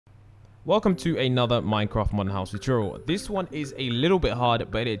Welcome to another Minecraft modern house tutorial. This one is a little bit hard,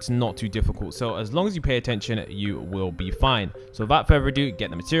 but it's not too difficult. So as long as you pay attention, you will be fine. So without further ado,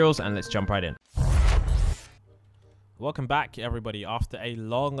 get the materials and let's jump right in. Welcome back everybody. After a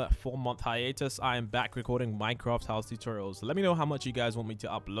long 4-month hiatus, I am back recording Minecraft house tutorials. Let me know how much you guys want me to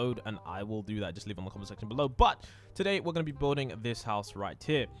upload and I will do that. Just leave it in the comment section below. But today we're going to be building this house right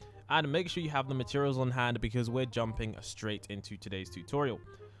here. And make sure you have the materials on hand because we're jumping straight into today's tutorial.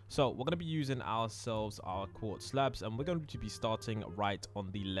 So we're going to be using ourselves our quartz slabs and we're going to be starting right on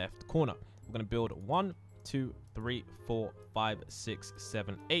the left corner. We're going to build 1, 2, 3, 4, 5, 6,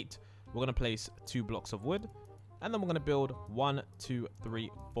 7, 8. We're going to place 2 blocks of wood and then we're going to build 1, 2, 3,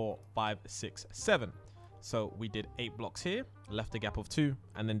 4, 5, 6, 7. So we did 8 blocks here, left a gap of 2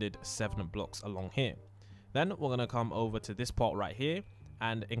 and then did 7 blocks along here. Then we're going to come over to this part right here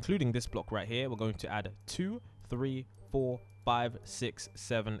and including this block right here, we're going to add 2, 3, 4, 5, 6,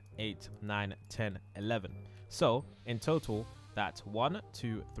 7, 8, 9, 10, 11. So in total, that's 1,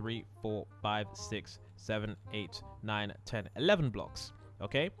 2, 3, 4, 5, 6, 7, 8, 9, 10, 11 blocks.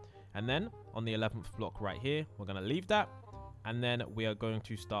 Okay. And then on the 11th block right here, we're going to leave that. And then we are going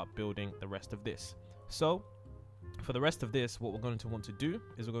to start building the rest of this. So for the rest of this, what we're going to want to do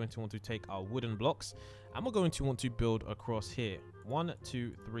is we're going to want to take our wooden blocks and we're going to want to build across here. 1,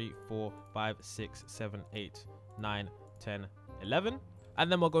 2, 3, 4, 5, 6, 7, 8, 9, 10, 11.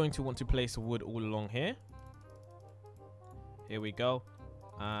 And then we're going to want to place wood all along here. Here we go.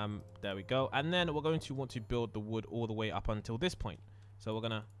 There we go. And then we're going to want to build the wood all the way up until this point. So we're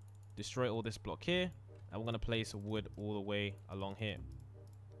going to destroy all this block here. And we're going to place wood all the way along here.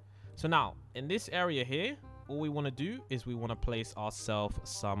 So now, in this area here, all we want to do is we want to place ourselves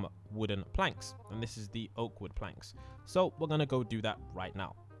some wooden planks. And this is the oak wood planks. So we're going to go do that right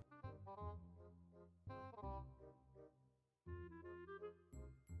now.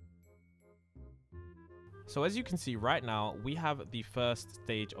 So as you can see right now, we have the first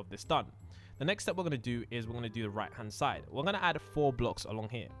stage of this done. The next step we're going to do is we're going to do the right hand side. We're going to add 4 blocks along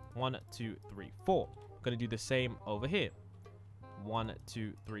here. 1, 2, 3, 4. We're going to do the same over here. 1,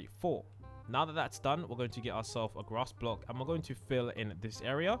 2, 3, 4. Now that that's done, we're going to get ourselves a grass block and we're going to fill in this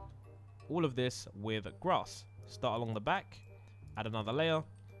area. All of this with grass. Start along the back, add another layer,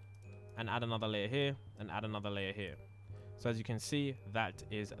 and add another layer here, and add another layer here. So as you can see, that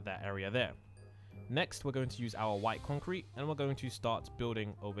is that area there. Next, we're going to use our white concrete and we're going to start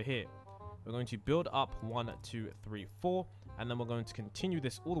building over here. We're going to build up 1, 2, 3, 4, and then we're going to continue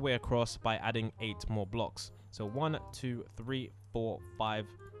this all the way across by adding 8 more blocks. So 1, 2, 3, 4, 5.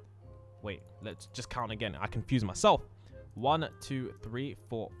 Wait, let's just count again. I confuse myself. 1, 2, 3,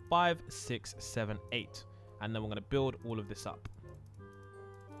 4, 5, 6, 7, 8. And then we're going to build all of this up.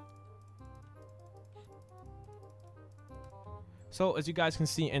 So as you guys can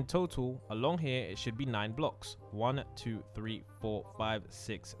see in total, along here, it should be 9 blocks. 1, 2, 3, 4, 5,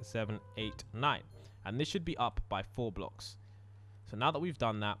 6, 7, 8, 9. And this should be up by 4 blocks. So now that we've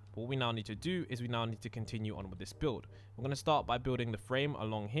done that, what we now need to do is we now need to continue on with this build. We're going to start by building the frame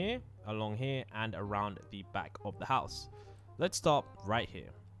along here, and around the back of the house. Let's start right here.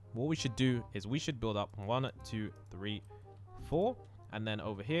 What we should do is we should build up 1, 2, 3, 4. And then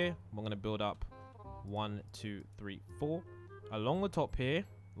over here, we're going to build up 1, 2, 3, 4. Along the top here,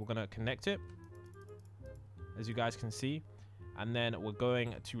 we're going to connect it, as you guys can see. And then we're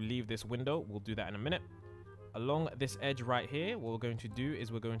going to leave this window. We'll do that in a minute. Along this edge right here, what we're going to do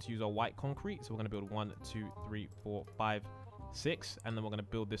is we're going to use our white concrete. So we're going to build 1, 2, 3, 4, 5, 6. And then we're going to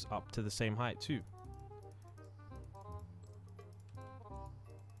build this up to the same height too.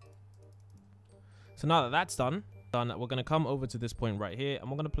 So now that that's done, we're going to come over to this point right here.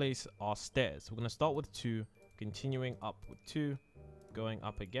 And we're going to place our stairs. We're going to start with 2. Continuing up with 2, going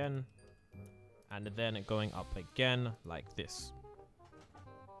up again, and then going up again like this.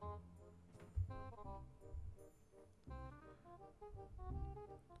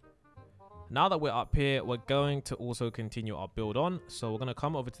 Now that we're up here, we're going to also continue our build on. So we're going to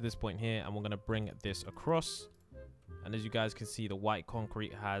come over to this point here and we're going to bring this across. And as you guys can see, the white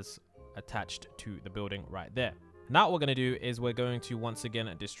concrete has attached to the building right there. Now what we're going to do is we're going to once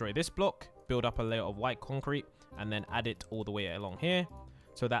again destroy this block, build up a layer of white concrete, and then add it all the way along here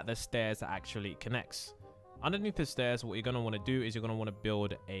so that the stairs actually connects. Underneath the stairs, what you're going to want to do is you're going to want to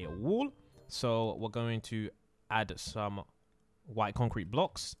build a wall. So we're going to add some white concrete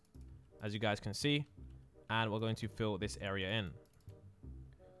blocks, as you guys can see, and we're going to fill this area in.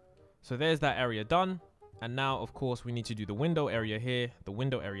 So there's that area done. And now, of course, we need to do the window area here, the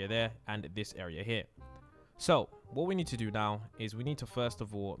window area there, and this area here. So what we need to do now is we need to first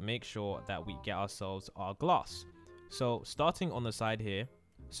of all make sure that we get ourselves our glass. So starting on the side here,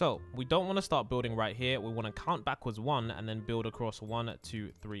 So we don't want to start building right here. We want to count backwards 1 and then build across 1,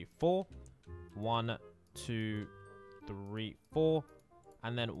 2, 3, 4. 1, 2, 3, 4.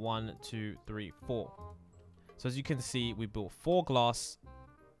 And then 1, 2, 3, 4. So as you can see, we built 4 glass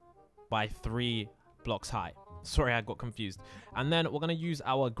by 3 blocks high. Sorry, I got confused. And then we're going to use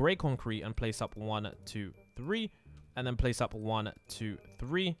our gray concrete and place up 1, 2, 3. And then place up 1, 2,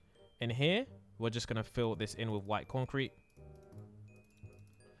 3. In here, we're just going to fill this in with white concrete.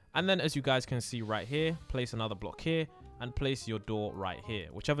 And then as you guys can see right here, place another block here and place your door right here.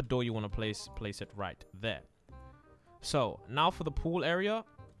 Whichever door you want to place it right there. So now for the pool area,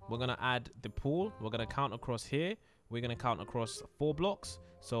 we're going to add the pool. We're going to count across here. We're going to count across 4 blocks.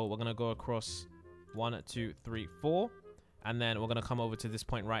 So we're going to go across 1, 2, 3, 4. And then we're going to come over to this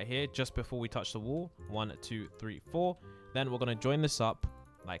point right here just before we touch the wall. 1, 2, 3, 4. Then we're going to join this up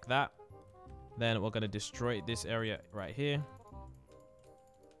like that. Then we're going to destroy this area right here.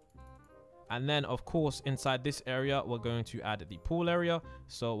 And then, of course, inside this area, we're going to add the pool area.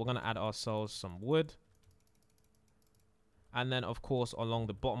 So we're going to add ourselves some wood. And then, of course, along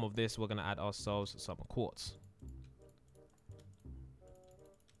the bottom of this, we're going to add ourselves some quartz.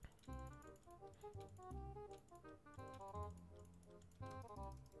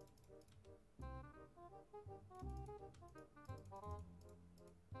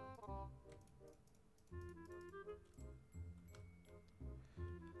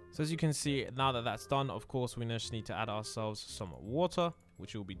 So as you can see, now that that's done, of course, we just need to add ourselves some water,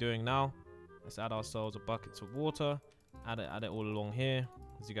 which we'll be doing now. Let's add ourselves a bucket of water. Add it all along here,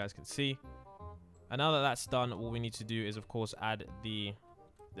 as you guys can see. And now that that's done, what we need to do is, of course, add the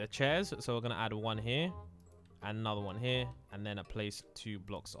chairs. So we're going to add one here and another one here, and then place 2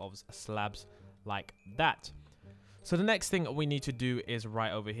 blocks of slabs like that. So the next thing we need to do is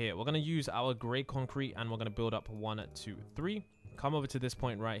right over here. We're going to use our gray concrete and we're going to build up 1, 2, 3. Come over to this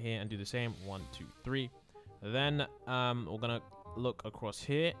point right here and do the same. 1, 2, 3. Then we're going to look across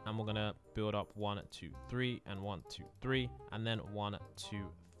here and we're going to build up 1, 2, 3 and 1, 2, 3 and then 1, 2,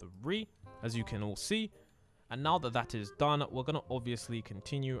 3, as you can all see. And now that that is done, we're going to obviously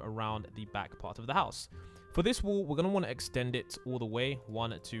continue around the back part of the house. For this wall, we're going to want to extend it all the way.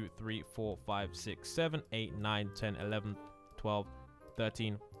 1, 2, 3, 4, 5, 6, 7, 8, 9, 10, 11, 12,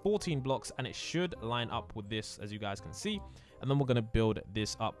 13, 14 blocks, and it should line up with this, as you guys can see. And then we're going to build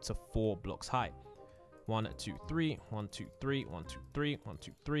this up to 4 blocks high. 1, 2, 3, 1, 2, 3, 1, 2, 3, 1,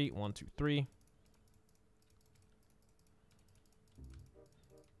 2, 3, 1, 2, 3.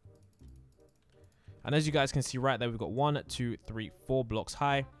 And as you guys can see right there, we've got 1, 2, 3, 4 blocks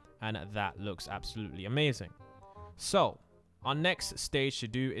high, and that looks absolutely amazing. So our next stage to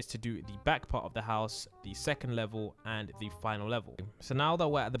do is to do the back part of the house, the second level, and the final level. So now that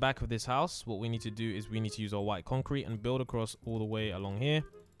we're at the back of this house, what we need to do is we need to use our white concrete and build across all the way along here,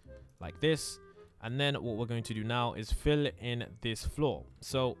 like this. And then what we're going to do now is fill in this floor.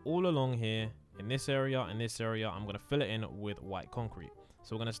 So all along here, in this area, I'm going to fill it in with white concrete.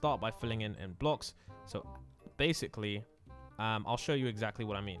 So we're going to start by filling in blocks. So basically, I'll show you exactly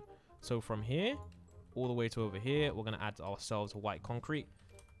what I mean. So from here all the way to over here, we're going to add ourselves white concrete.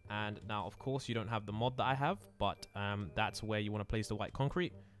 And now, of course, you don't have the mod that I have, but that's where you want to place the white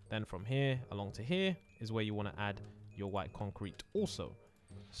concrete. Then from here along to here is where you want to add your white concrete also.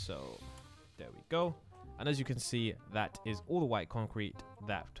 So there we go. And as you can see, that is all the white concrete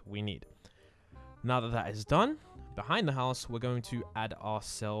that we need. Now that that is done, behind the house, we're going to add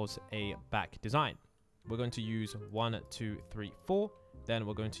ourselves a back design. We're going to use 1, 2, 3, 4. Then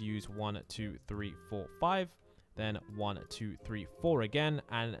we're going to use 1, 2, 3, 4, 5. Then 1, 2, 3, 4 again.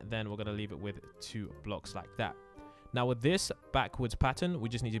 And then we're going to leave it with 2 blocks like that. Now with this backwards pattern, we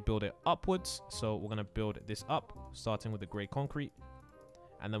just need to build it upwards. So we're going to build this up, starting with the gray concrete.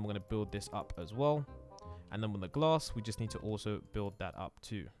 And then we're going to build this up as well. And then with the glass, we just need to also build that up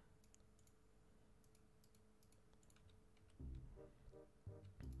too.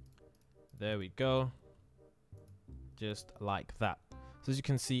 There we go. Just like that. So as you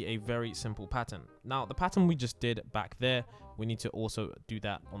can see, a very simple pattern. Now the pattern we just did back there, we need to also do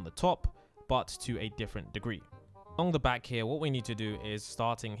that on the top, but to a different degree. Along the back here, what we need to do is,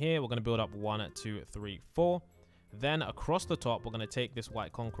 starting here, we're going to build up 1, 2, 3, 4. Then across the top, we're going to take this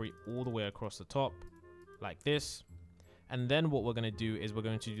white concrete all the way across the top like this. And then what we're going to do is we're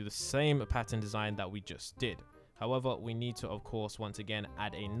going to do the same pattern design that we just did. However, we need to, of course, once again,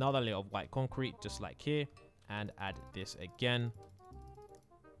 add another layer of white concrete, just like here, and add this again.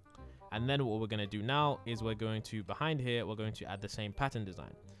 And then what we're going to do now is we're going to, behind here, we're going to add the same pattern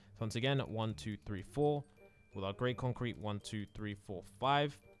design. So once again, 1, 2, 3, 4. With our gray concrete, 1, 2, 3, 4,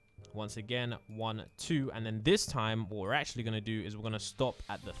 5. Once again, 1, 2. And then this time, what we're actually going to do is we're going to stop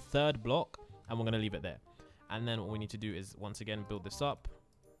at the third block and we're going to leave it there. And then what we need to do is, once again, build this up.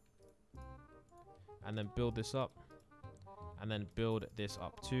 And then build this up. And then build this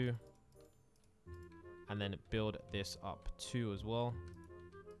up too. And then build this up too as well.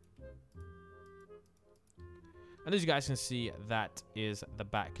 And as you guys can see, that is the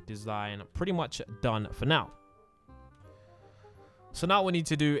back design pretty much done for now. So now what we need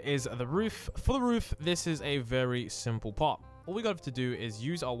to do is the roof. For the roof, this is a very simple part. All we got to do is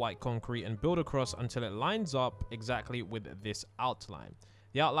use our white concrete and build across until it lines up exactly with this outline.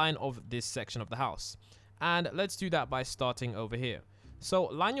 The outline of this section of the house. And let's do that by starting over here. So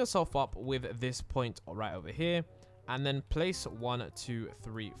line yourself up with this point right over here. And then place 1, 2,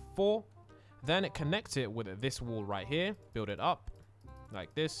 3, 4. Then connect it with this wall right here. Build it up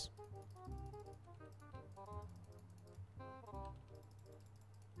like this.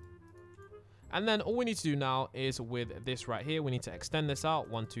 And then all we need to do now is with this right here, we need to extend this out.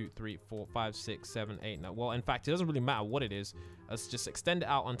 1, 2, 3, 4, 5, 6, 7, 8. Now, well, in fact, it doesn't really matter what it is. Let's just extend it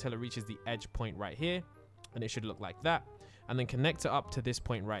out until it reaches the edge point right here. And it should look like that. And then connect it up to this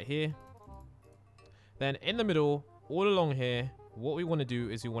point right here. Then in the middle, all along here, what we want to do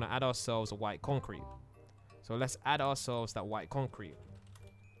is we want to add ourselves a white concrete. So let's add ourselves that white concrete.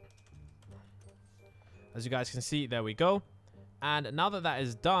 As you guys can see, there we go. And now that that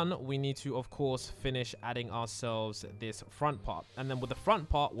is done, we need to, of course, finish adding ourselves this front part. And then with the front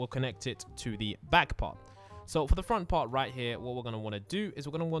part, we'll connect it to the back part. So for the front part right here, what we're going to want to do is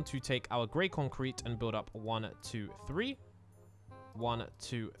we're going to want to take our gray concrete and build up 1, 2, 3. 1,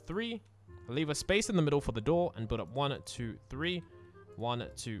 2, 3. Leave a space in the middle for the door and build up 1, 2, 3. 1,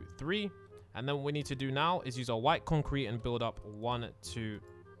 2, 3. And then what we need to do now is use our white concrete and build up 1, 2,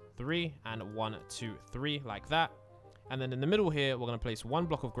 3 and 1, 2, 3 like that. And then in the middle here, we're going to place 1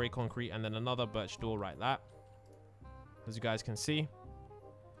 block of gray concrete and then another birch door like that. As you guys can see.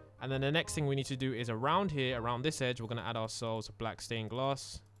 And then the next thing we need to do is around here, around this edge, we're going to add ourselves black stained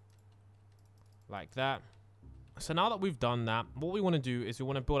glass. Like that. So now that we've done that, what we want to do is we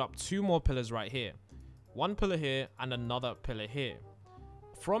want to build up 2 more pillars right here. 1 pillar here and another pillar here.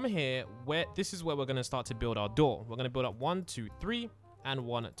 From here, this is where we're going to start to build our door. We're going to build up 1, 2, 3 and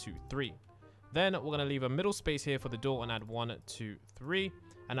 1, 2, 3. Then we're going to leave a middle space here for the door and add 1, 2, 3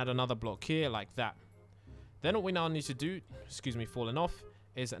 and add another block here like that. Then what we now need to do, excuse me, falling off,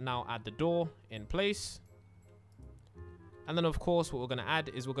 is now add the door in place. And then of course what we're going to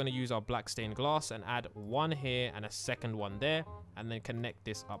add is we're going to use our black stained glass and add 1 here and a second one there and then connect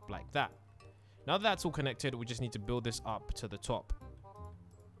this up like that. Now that that's all connected, we just need to build this up to the top.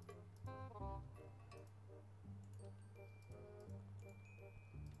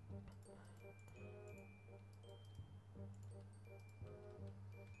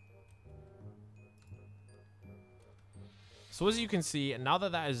 So as you can see, now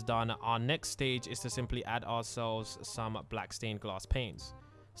that that is done, our next stage is to simply add ourselves some black stained glass panes.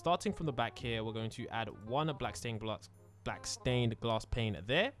 Starting from the back here, we're going to add 1 black stained glass pane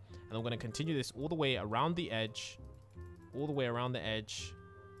there. And I'm going to continue this all the way around the edge, all the way around the edge,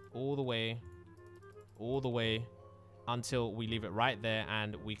 all the way until we leave it right there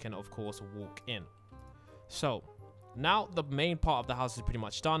and we can of course walk in. So now the main part of the house is pretty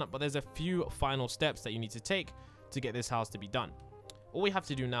much done, but there's a few final steps that you need to take to get this house to be done. All we have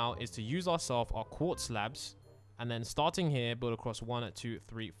to do now is to use our quartz slabs and then starting here, build across 1, 2,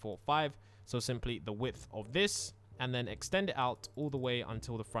 3, 4, 5. So simply the width of this and then extend it out all the way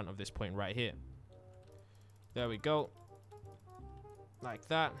until the front of this point right here. There we go. Like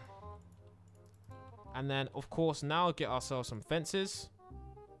that. And then of course now get ourselves some fences.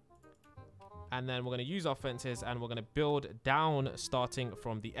 And then we're going to use our fences and we're going to build down starting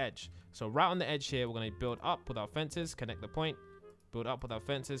from the edge. So right on the edge here, we're going to build up with our fences, connect the point, build up with our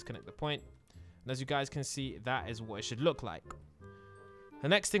fences, connect the point. And as you guys can see, that is what it should look like. The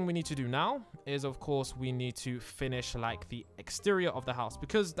next thing we need to do now is, of course, we need to finish like the exterior of the house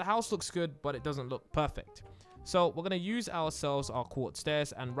because the house looks good, but it doesn't look perfect. So we're going to use ourselves our quartz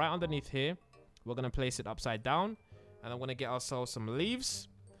stairs and right underneath here, we're going to place it upside down and I'm going to get ourselves some leaves.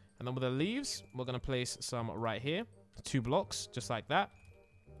 And then with the leaves, we're going to place some right here, 2 blocks, just like that.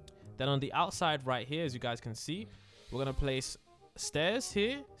 Then on the outside right here, as you guys can see, we're going to place stairs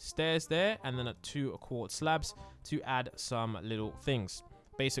here, stairs there, and then 2 quartz slabs to add some little things,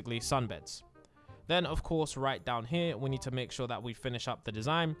 basically sunbeds. Then, of course, right down here, we need to make sure that we finish up the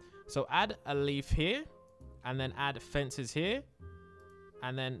design. So add a leaf here, and then add fences here,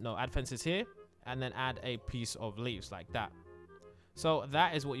 and then, no, add fences here, and then add a piece of leaves like that. So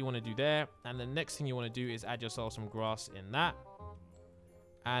that is what you want to do there. And the next thing you want to do is add yourself some grass in that.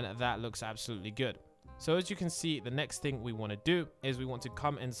 And that looks absolutely good. So as you can see, the next thing we want to do is we want to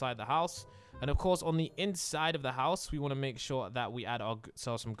come inside the house. And of course, on the inside of the house, we want to make sure that we add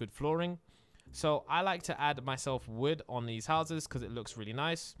ourselves some good flooring. So I like to add myself wood on these houses because it looks really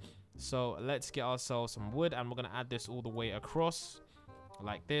nice. So let's get ourselves some wood, and we're going to add this all the way across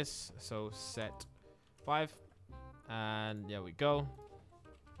like this. So set 5, and there we go.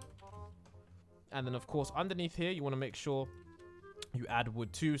 And then of course underneath here you want to make sure you add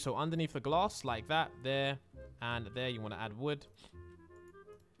wood too. So underneath the glass like that, there and there, you want to add wood.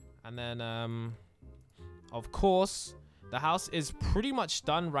 And then of course the house is pretty much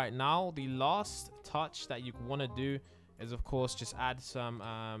done right now. The last touch that you want to do is of course just add some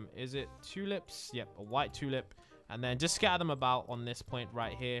is it tulips? Yep, a white tulip. And then just scatter them about on this point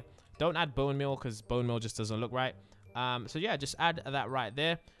right here. Don't add bone meal because bone meal just doesn't look right. So yeah, just add that right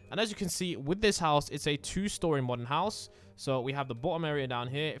there. And as you can see with this house, it's a 2-story modern house. So we have the bottom area down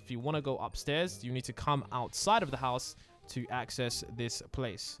here. If you want to go upstairs, you need to come outside of the house to access this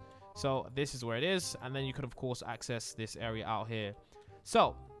place. So this is where it is. And then you could of course access this area out here.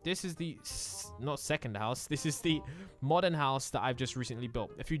 So this is the not second house, this is the modern house that I've just recently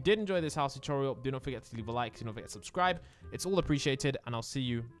built. If you did enjoy this house tutorial, do not forget to leave a like, do not forget to subscribe. It's all appreciated, and I'll see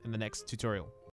you in the next tutorial.